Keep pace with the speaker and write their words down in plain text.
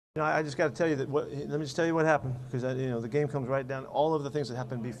I just got to tell you that. Let me just tell you what happened, because the game comes right down. All of the things that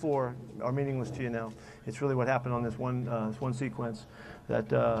happened before are meaningless to you now. It's really what happened on this one sequence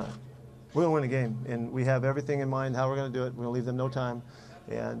that we're going to win the game, and we have everything in mind how we're going to do it. We're going to leave them no time,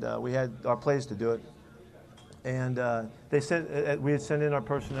 and we had our plays to do it. And we had sent in our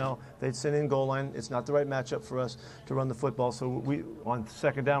personnel. They'd sent in goal line. It's not the right matchup for us to run the football. So on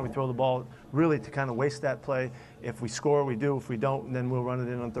second down, we throw the ball really to kind of waste that play. If we score, we do. If we don't, then we'll run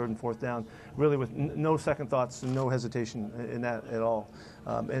it in on third and fourth down. Really with no second thoughts and no hesitation in that at all.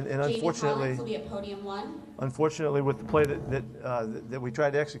 And unfortunately, will be a podium one. Unfortunately, with the play that we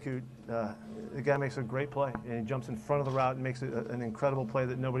tried to execute, the guy makes a great play, and he jumps in front of the route and makes an incredible play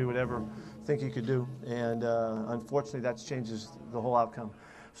that nobody would ever think he could do. And unfortunately, that changes the whole outcome.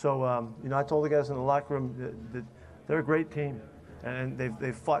 So, I told the guys in the locker room that they're a great team, and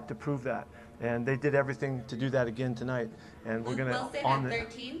they've fought to prove that. And they did everything to do that again tonight. And we're going to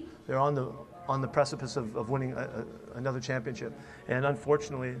they're on the precipice of winning another championship. And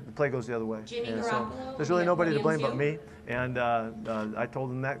unfortunately, the play goes the other way. And so there's really nobody to blame but me. And I told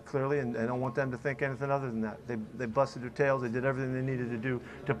them that clearly, and I don't want them to think anything other than that. They busted their tails. They did everything they needed to do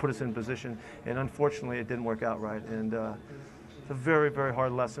to put us in position. And unfortunately, it didn't work out right. And it's a very, very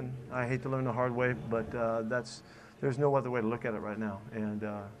hard lesson. I hate to learn the hard way, but there's no other way to look at it right now.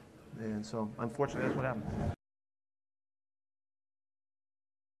 And so, unfortunately, that's what happened.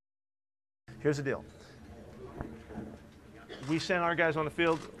 Here's the deal. We sent our guys on the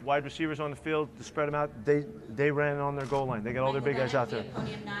field, wide receivers on the field to spread them out. They ran on their goal line. They got all their big guys out there.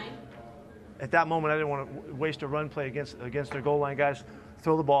 At that moment, I didn't want to waste a run play against their goal line guys.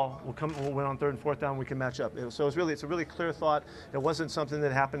 Throw the ball. We'll win on third and fourth down. We can match up. So it's a really clear thought. It wasn't something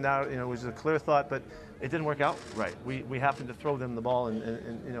that happened out. It was a clear thought, but it didn't work out right. We happened to throw them the ball,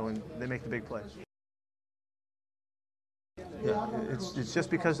 and they make the big plays. Yeah, it's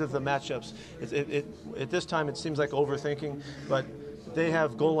just because of the matchups. At this time, it seems like overthinking, but they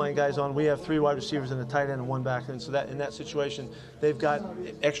have goal line guys on. We have 3 wide receivers and a tight end and 1 back end. So that in that situation, they've got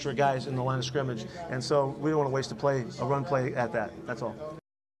extra guys in the line of scrimmage, and so we don't want to waste a run play at that. That's all.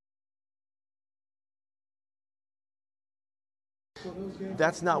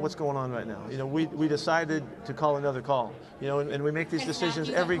 That's not what's going on right now. We decided to call another call. And we make these decisions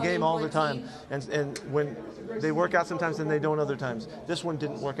every game all the time. And when they work out sometimes, and they don't other times. This one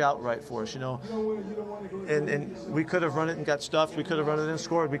didn't work out right for us. And we could have run it and got stuffed. We could have run it and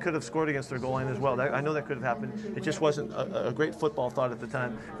scored. We could have scored against their goal line as well. I know that could have happened. It just wasn't a great football thought at the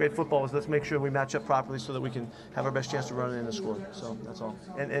time. Great football was, let's make sure we match up properly so that we can have our best chance to run it in and score. So that's all.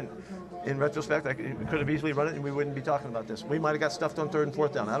 And in retrospect, we could have easily run it and we wouldn't be talking about this. We might have got stuffed on third and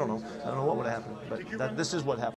fourth down. I don't know. I don't know what would have happened. But this is what happened.